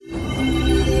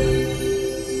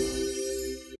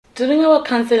During our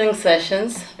counseling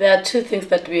sessions, there are two things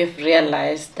that we have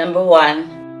realized. Number one,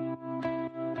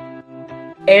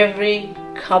 every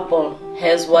couple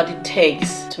has what it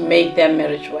takes to make their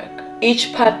marriage work.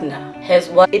 Each partner has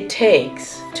what it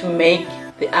takes to make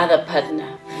the other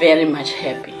partner very much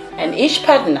happy. And each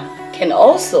partner can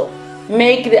also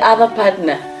make the other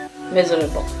partner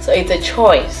miserable. So it's a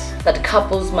choice that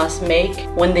couples must make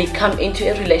when they come into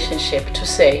a relationship to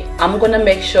say, I'm gonna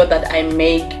make sure that I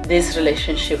make this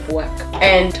relationship work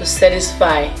and to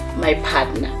satisfy my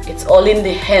partner. It's all in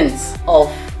the hands of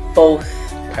both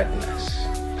Partners.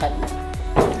 partners.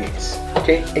 Yes.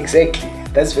 Okay, exactly.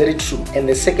 That's very true. And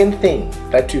the second thing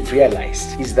that we've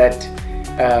realized is that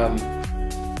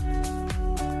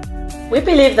We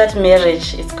believe that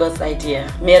marriage is God's idea.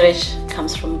 Marriage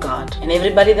comes from God, and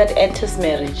everybody that enters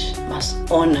marriage must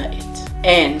honor it.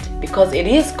 And because it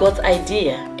is God's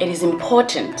idea, it is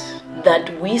important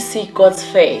that we see God's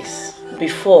face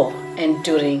before and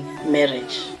during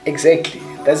marriage. exactly,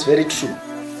 that's very true.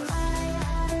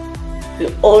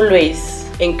 We always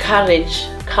encourage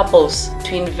couples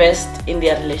to invest in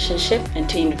their relationship and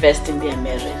to invest in their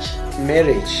marriage.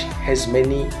 Marriage has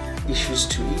many issues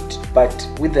to it, but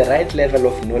with the right level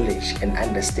of knowledge and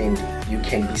understanding, you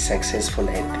can be successful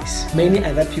at this. Many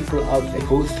other people out there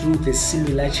go through the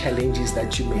similar challenges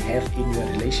that you may have in your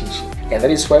relationship, and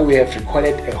that is why we have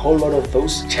recorded a whole lot of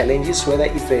those challenges, whether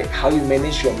it's how you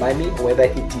manage your money, whether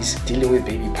it is dealing with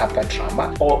baby papa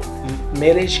drama, or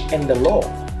marriage and the law,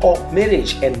 or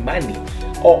marriage and money,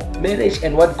 or marriage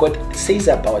and what God says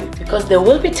about it. Because there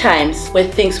will be times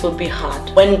when things will be hard.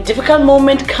 When a difficult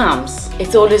moment comes,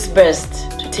 it's always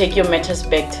best to take your matters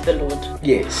back to the Lord.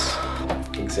 Yes,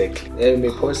 exactly. Let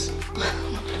me pause.